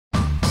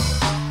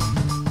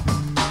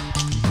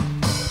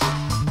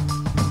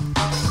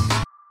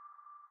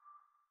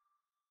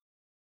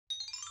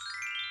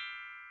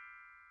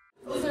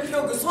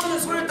대표 그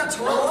손을 딱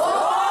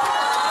저어.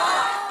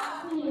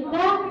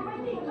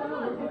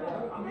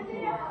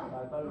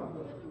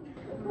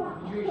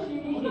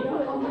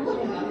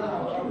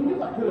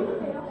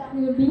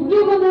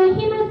 민규군은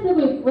힘을 쓰고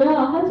있고요.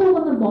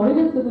 한솔군은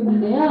머리를 쓰고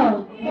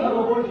있는데요.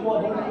 머리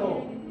좋아, 머리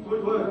좋아.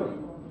 머리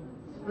좋아요.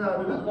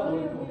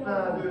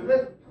 하나, 둘,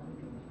 셋.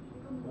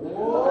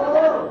 오.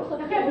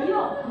 약간 밀어.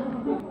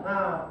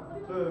 하나,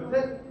 둘,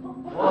 셋.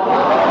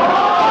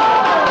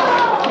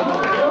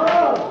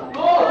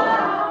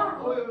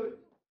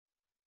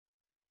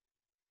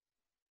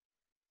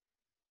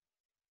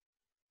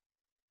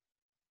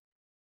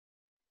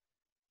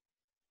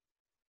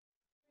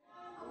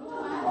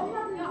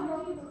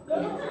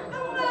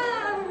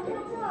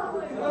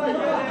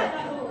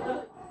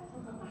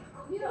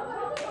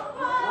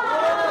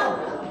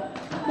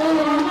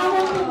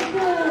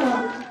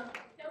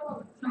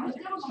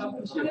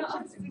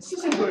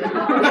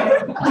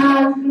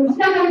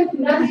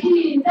 시작하겠습니다.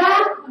 시작!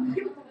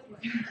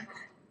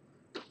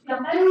 자,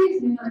 빨리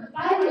진행하세요.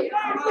 빨리!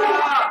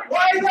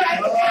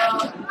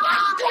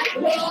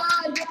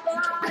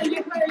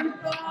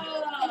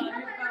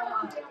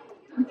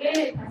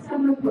 네, 다시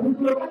한번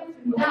보도록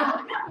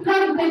하겠습니다.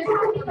 그다음에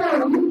초록색깔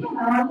이렇게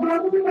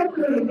나와서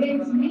소금버프를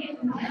이렇게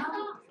진행해주세요.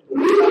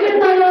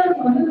 우리집에서는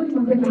저는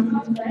전대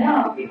있었어요.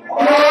 다음은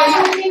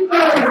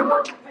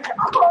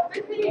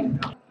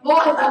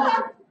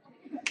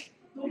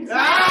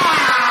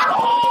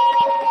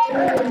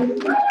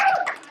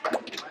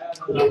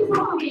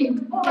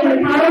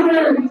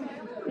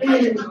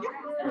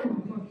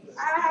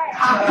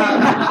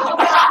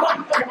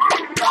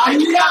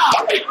아니야.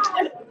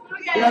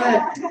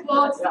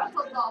 와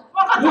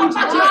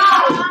진짜 미쳤다.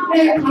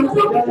 네,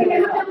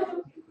 감사합니다.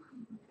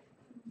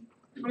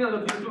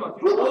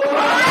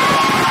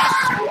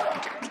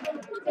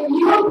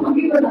 이번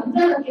경기가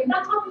남자답게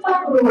딱 한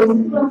방으로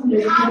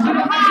스프런트를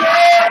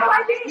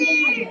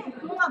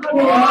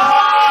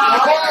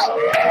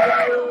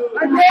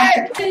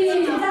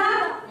시작!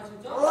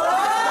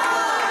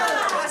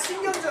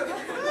 신경적이야.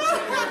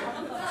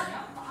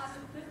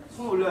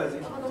 손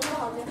올려야지.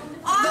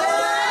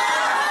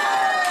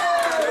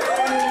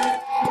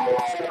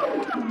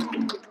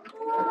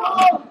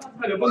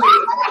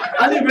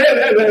 아니 왜?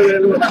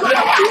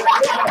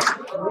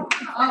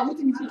 아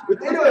우팀 미치. 왜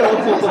때려요?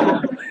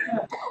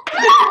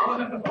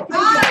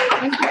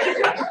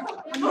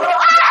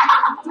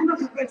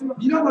 좀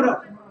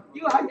밀어버려.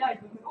 이거 아니야.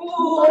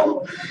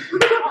 오.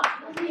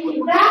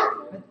 시작!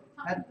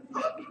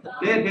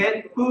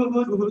 넷,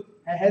 훗,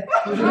 헷.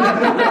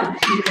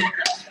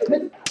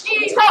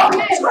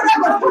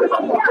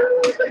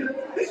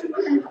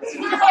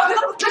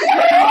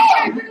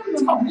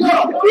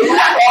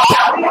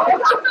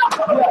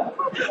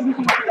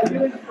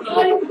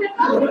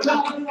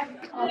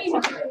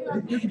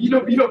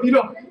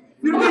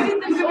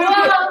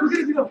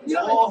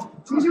 밀어.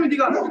 중심을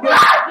네가.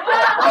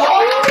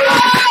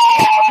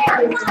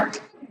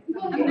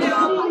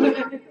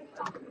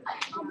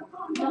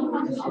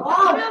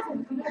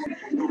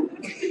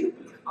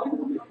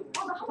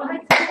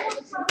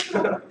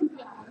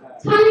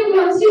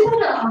 차이구랑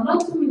시선을 안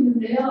맞추고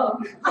있는데요.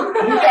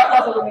 목이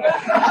아파서 그런 거야.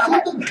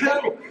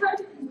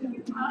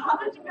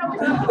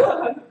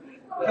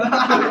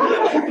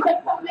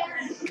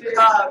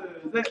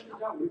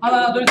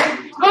 하나, 둘, 셋.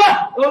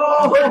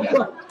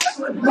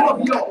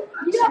 밀어.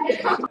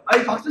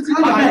 아니 박수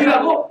치는 거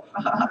아니라고?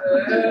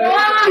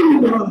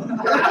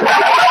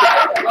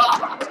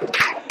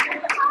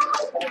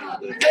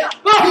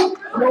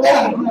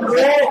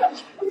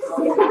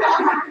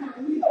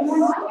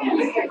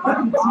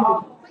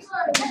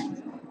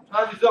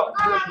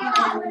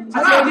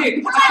 잘할 수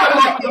있어.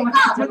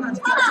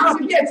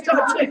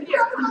 같이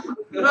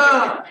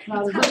하나.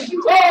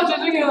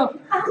 죄송해요.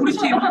 우리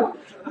팀.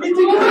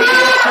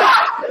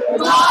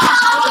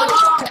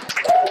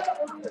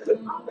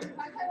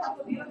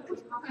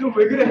 형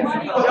왜 그래?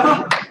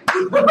 야.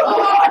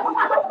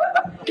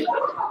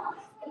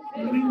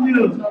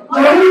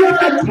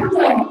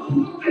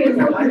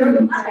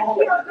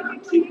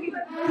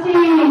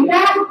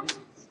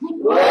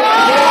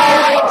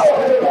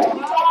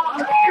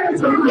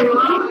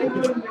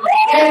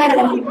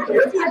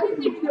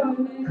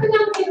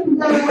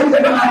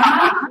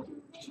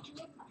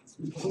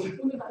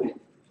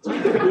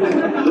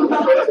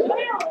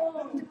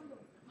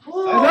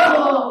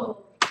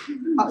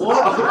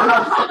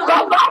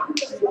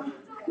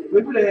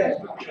 왜 그래?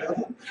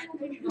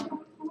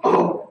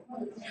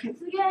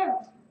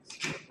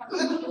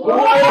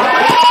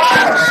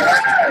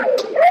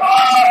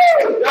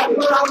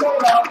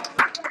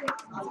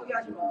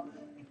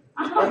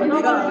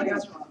 내가 나가게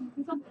하지 마.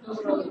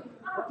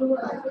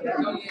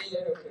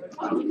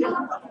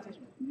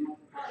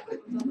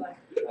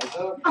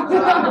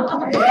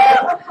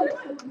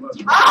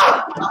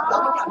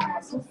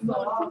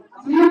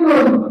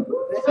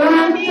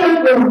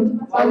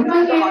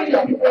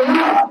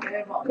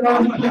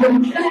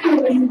 그럼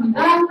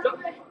시작해보겠습니다.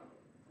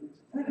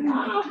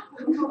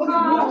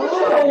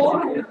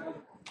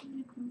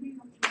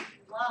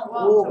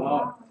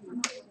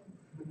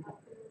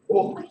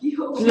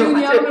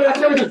 지훈이 하면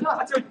같이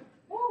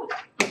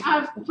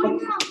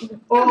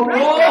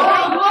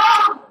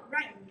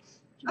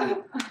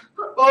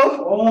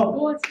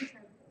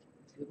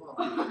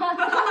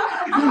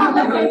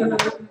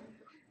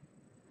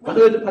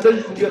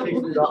받아줄 준비가 되어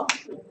있습니다.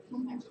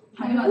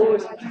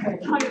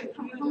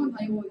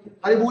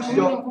 다리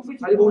모으시죠.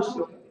 다리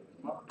모으시죠.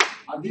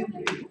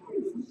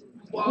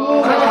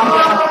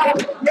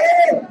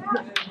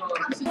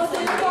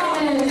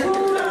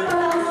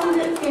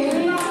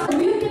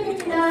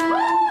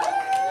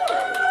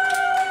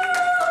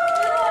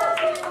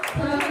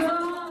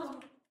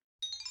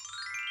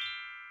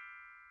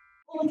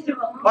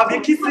 와,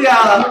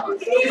 밀키스야.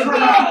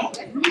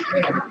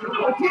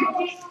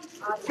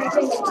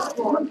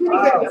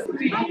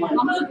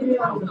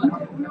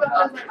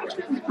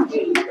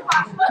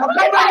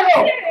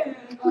 잠깐만요.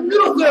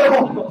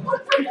 힘들었어요.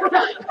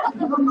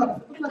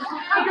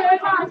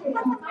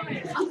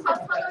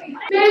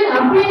 맨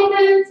앞에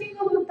있는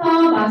친구부터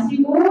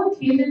마시고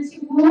뒤에 있는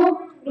친구로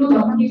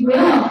넘기고요.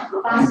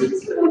 마신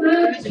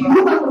친구는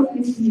뒤로 가서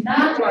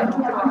쓰겠습니다.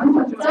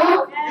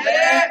 그렇죠?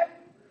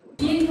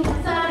 이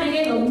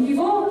독살에게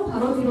넘기고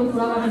바로 뒤로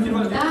돌아가면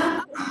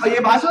됩니다. 아, 얘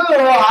마셔요.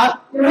 아,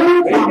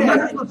 안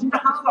마셨어. 진짜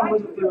하나도 안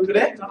마셨어요.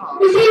 그래?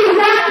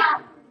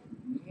 시작!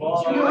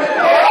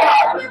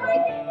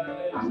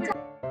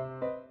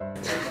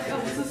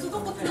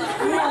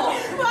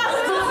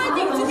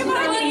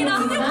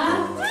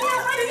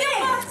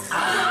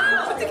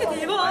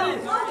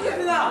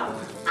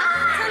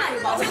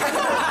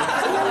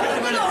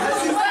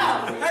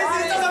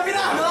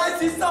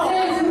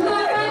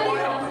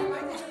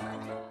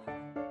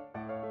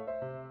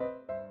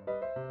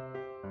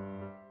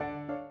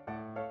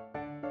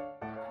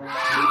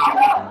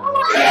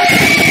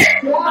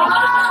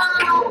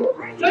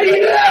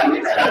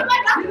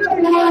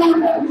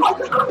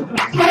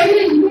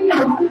 저희는 이름이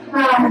없습니다.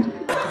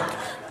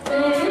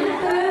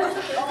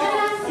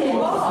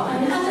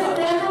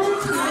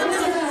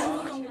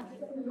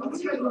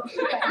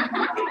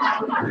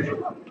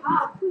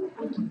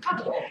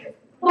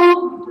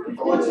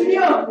 네,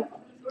 진이야.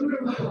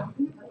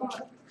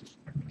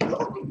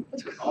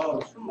 맛있었어.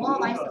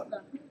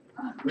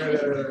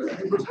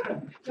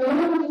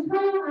 여러분이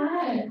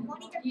사용할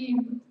이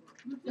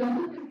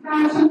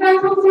중간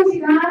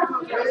성수시가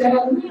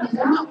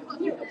여러분입니다.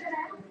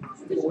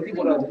 어디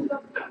보라지?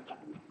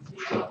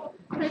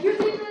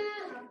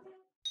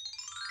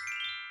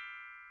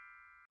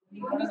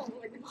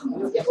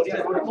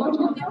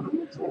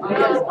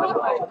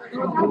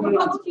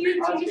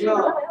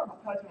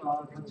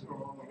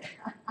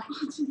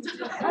 휴지는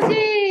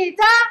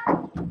시작!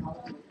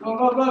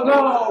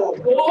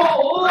 고고고고!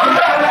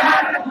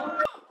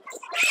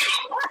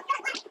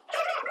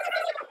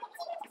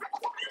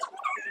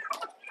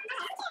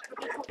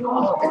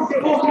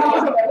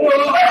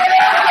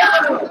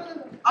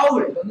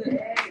 아웃!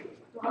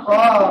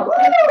 아,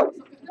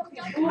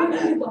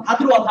 다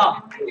들어와,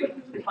 다.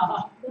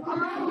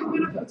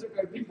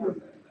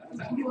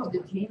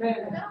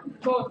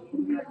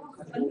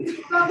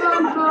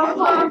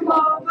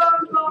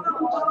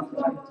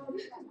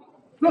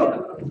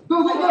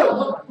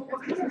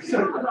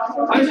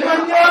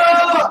 잠시만요!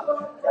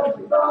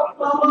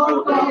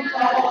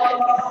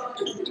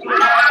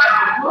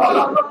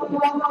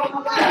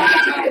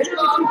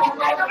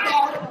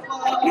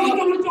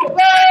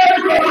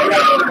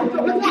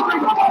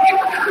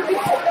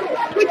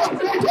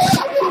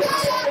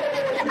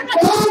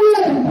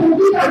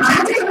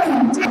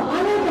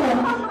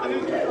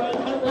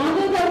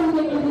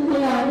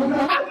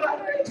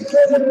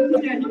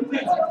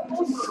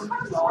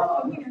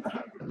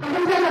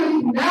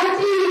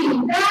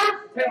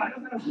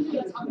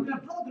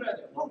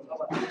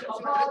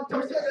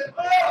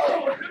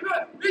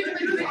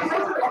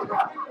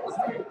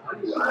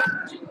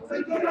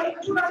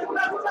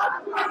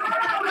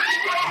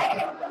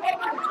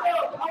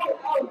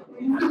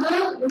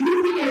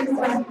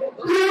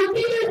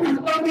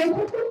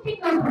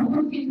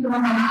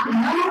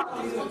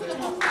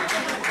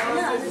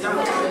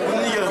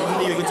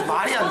 언니 이거 좀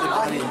말이 안 돼,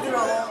 말이.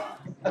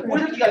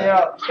 꼬리새끼가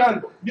아니라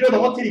그냥 밀어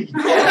넘어뜨리기.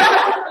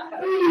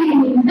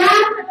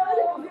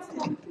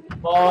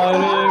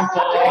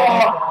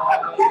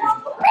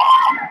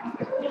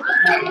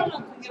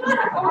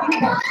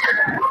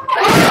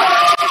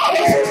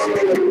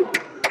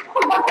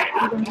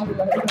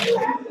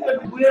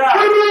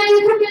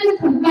 하루에 소개는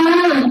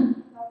잠깐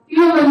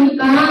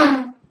위험하니까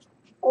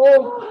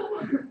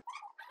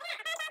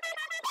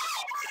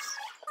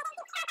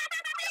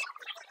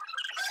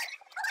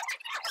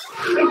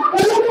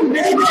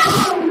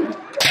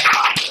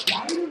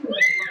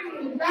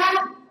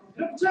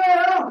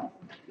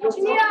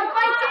준이야,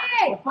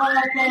 파이팅!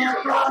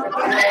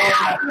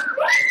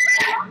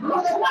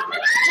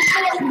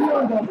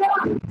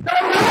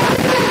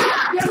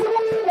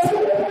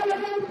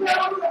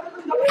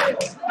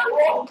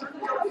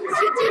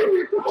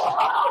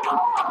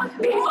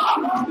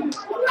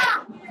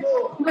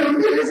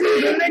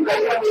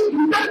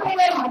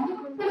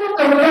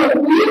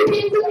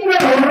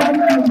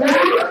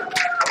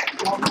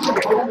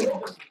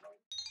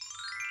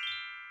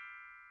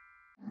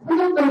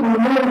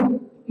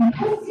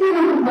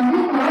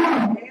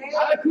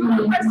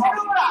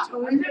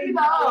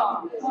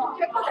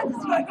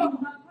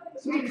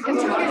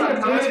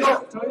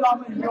 저희도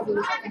한번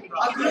읽어보겠습니다.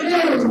 아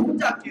그러면 저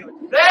혼자 할게요.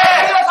 네!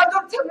 감독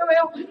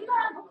참여해요.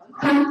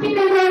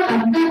 강팀에서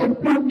남자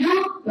대표며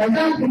여자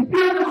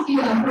대표씩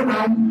앞으로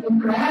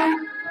나와주실까요?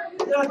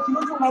 얘들아, 기분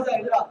좀 가자,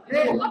 얘들아. 네.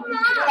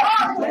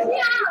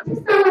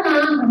 식사나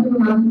가지고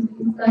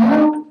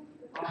나와주시겠어요?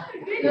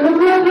 여러분,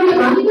 그렇게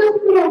많이 가실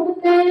필요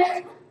없는데.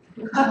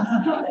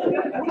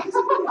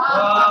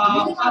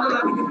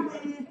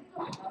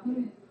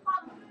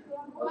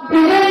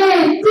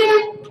 대대집!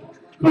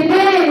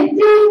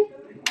 대대집!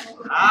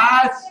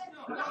 아,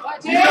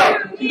 진짜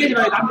이기지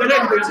마요. 남자들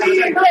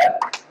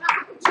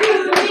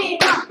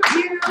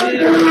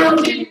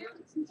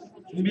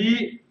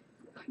준비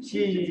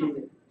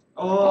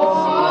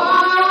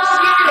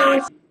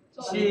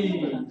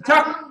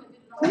시작.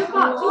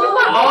 부산.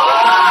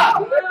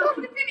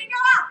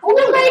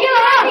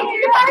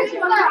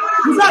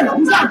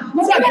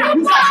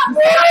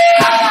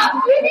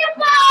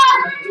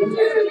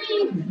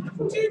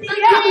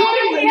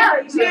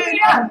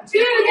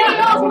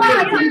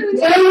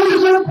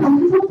 저희는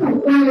방송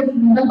발표를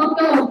진짜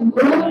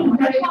꺾여가지고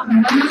힘내주세요.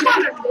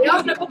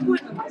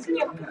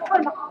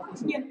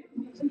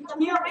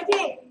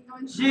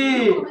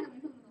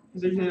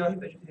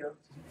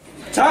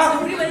 자,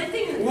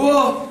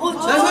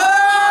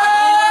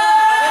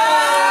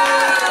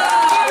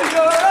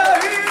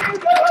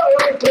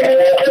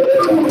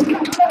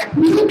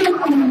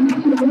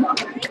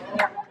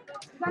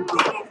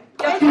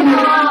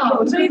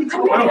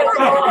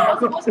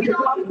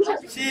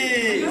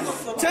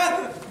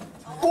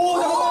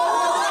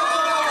 우와,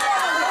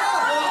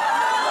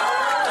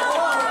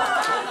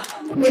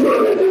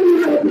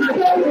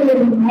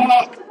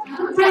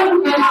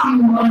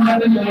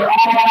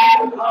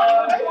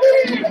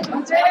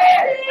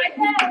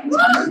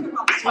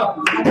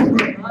 시작.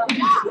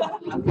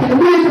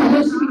 대구의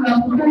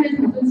자존심과 부산의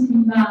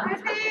자존심과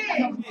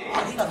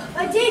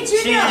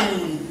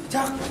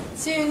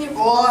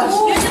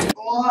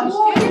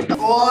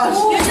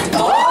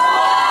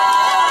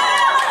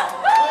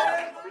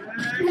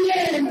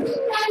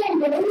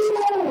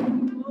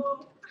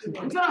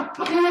시작.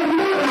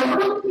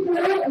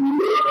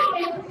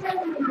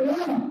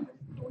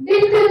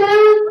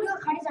 지은이 우리가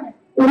가리잖아요.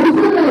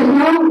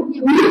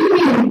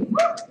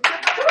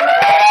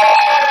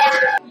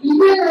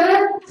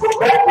 이제는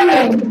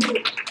초코팀,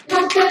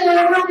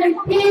 첫째는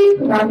하늘팀,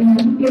 그 다음에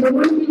연기로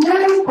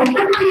보시는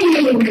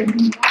버터팀,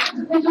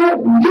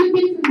 최종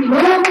 5팀 승리로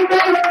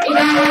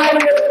함께했습니다.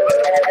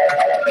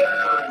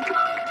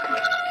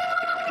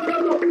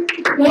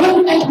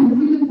 여러분의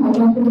정신을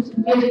잡아서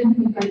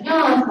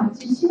준비해주니까요.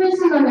 같이 쉬는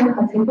시간을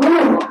가지고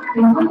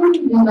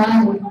선생님들과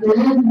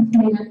연습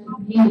저희가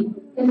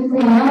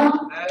준비해주세요.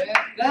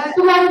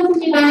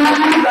 수고하셨습니다.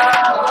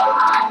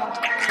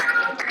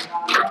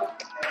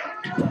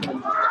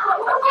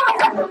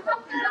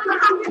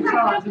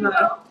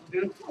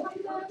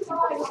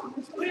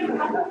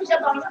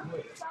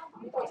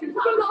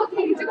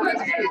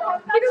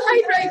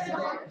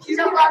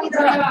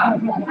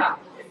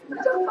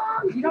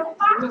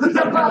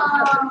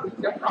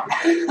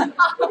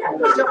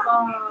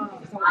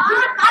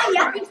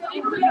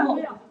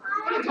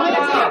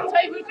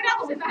 저희 물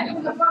끓여도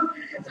되나요?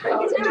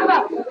 저희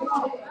제가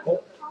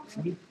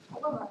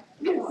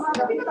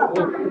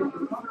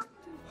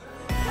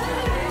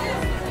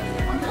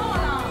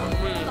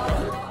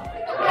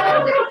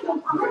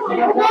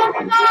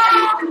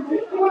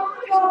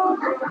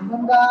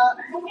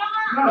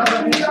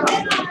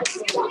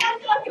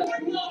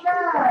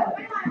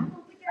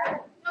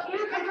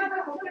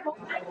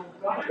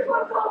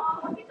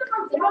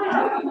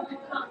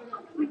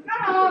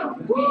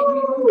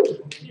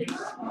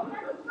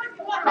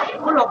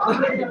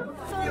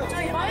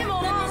많이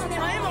먹어.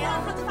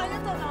 같이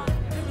다녔잖아.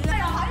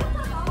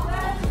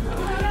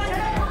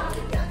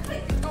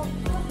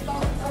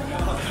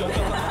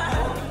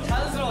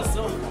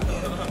 자연스러웠어.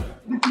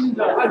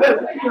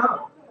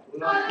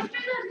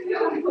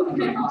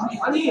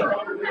 아니,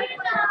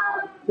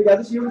 저기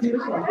아저씨 여기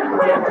이러시면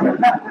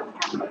안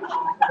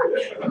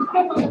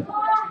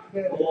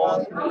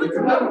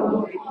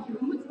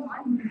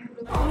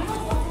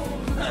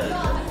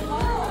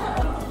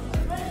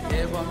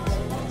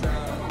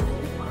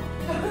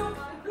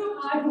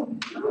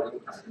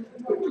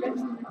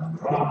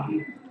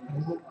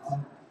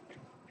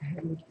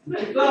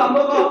안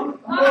먹어.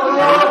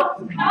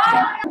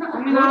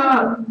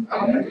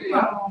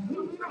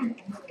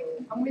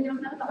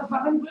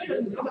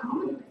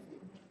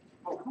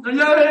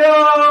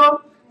 안녕하세요.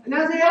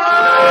 안녕하세요.